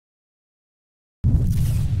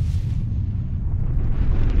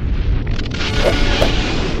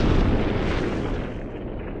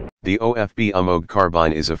The OFB Amogh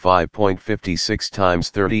carbine is a 5.56 x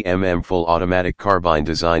 30 mm full automatic carbine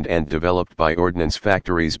designed and developed by Ordnance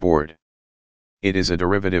Factories Board. It is a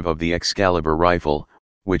derivative of the Excalibur rifle,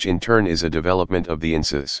 which in turn is a development of the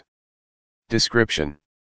INSS. Description: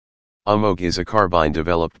 Amogh is a carbine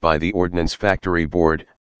developed by the Ordnance Factory Board,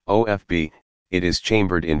 OFB. It is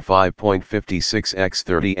chambered in 5.56 x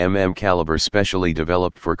 30 mm caliber specially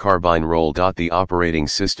developed for carbine roll. The operating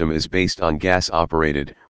system is based on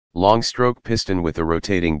gas-operated, long-stroke piston with a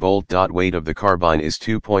rotating bolt. Weight of the carbine is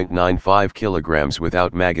 2.95 kg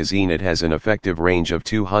without magazine. It has an effective range of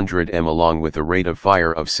 200 m along with a rate of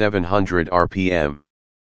fire of 700 rpm.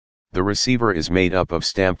 The receiver is made up of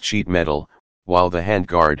stamped sheet metal, while the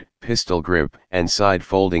handguard, pistol grip, and side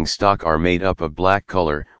folding stock are made up of black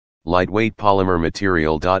color, lightweight polymer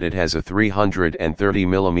material. It has a 330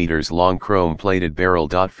 mm long chrome-plated barrel.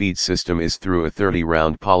 Feed system is through a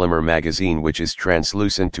 30-round polymer magazine which is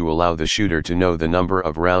translucent to allow the shooter to know the number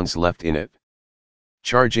of rounds left in it.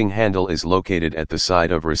 Charging handle is located at the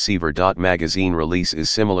side of receiver. Magazine release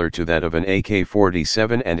is similar to that of an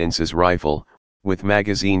AK-47 and INSS rifle, with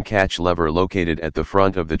magazine catch lever located at the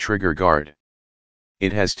front of the trigger guard.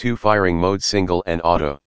 It has two firing modes, single and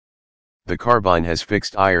auto. The carbine has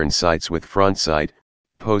fixed iron sights with front sight,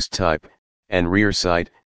 post type, and rear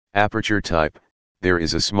sight, aperture type. There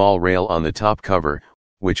is a small rail on the top cover,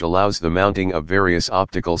 which allows the mounting of various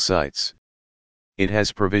optical sights. It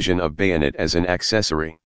has provision of bayonet as an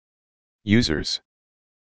accessory. Users: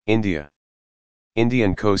 India.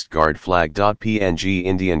 Indian Coast Guard flag. PNG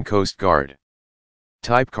Indian Coast Guard.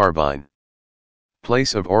 Type carbine.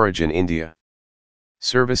 Place of origin India.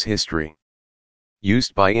 Service history.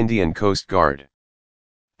 Used by Indian Coast Guard.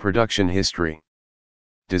 Production history.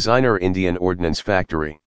 Designer Indian Ordnance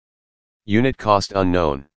Factory. Unit cost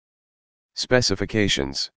unknown.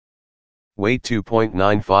 Specifications: weight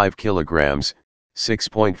 2.95 kilograms,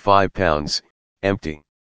 6.5 pounds, empty.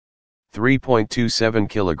 3.27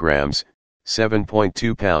 kilograms,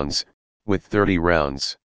 7.2 pounds, with 30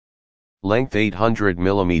 rounds. Length 800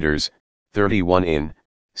 millimeters, 31 in,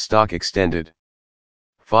 stock extended.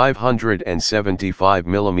 575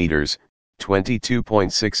 millimeters,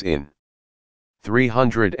 22.6 in.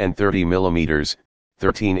 330 millimeters,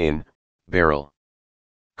 13 in, barrel.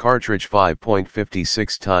 Cartridge 5.56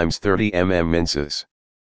 x 30 mm INSS.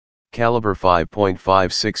 Caliber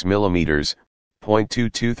 5.56 millimeters,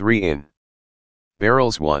 .223 in.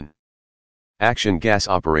 Barrels 1. Action gas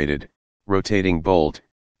operated, rotating bolt,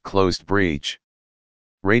 closed breech.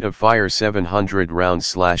 Rate of fire 700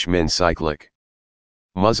 rounds/min cyclic.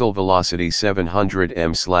 Muzzle velocity 700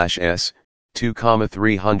 m/s,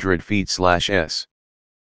 2,300 feet/s.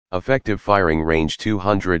 Effective firing range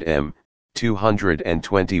 200 m,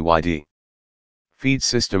 220 yd. Feed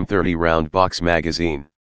system 30-round box magazine.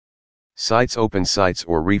 Sights: open sights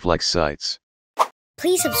or reflex sights.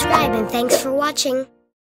 Please subscribe and thanks for watching.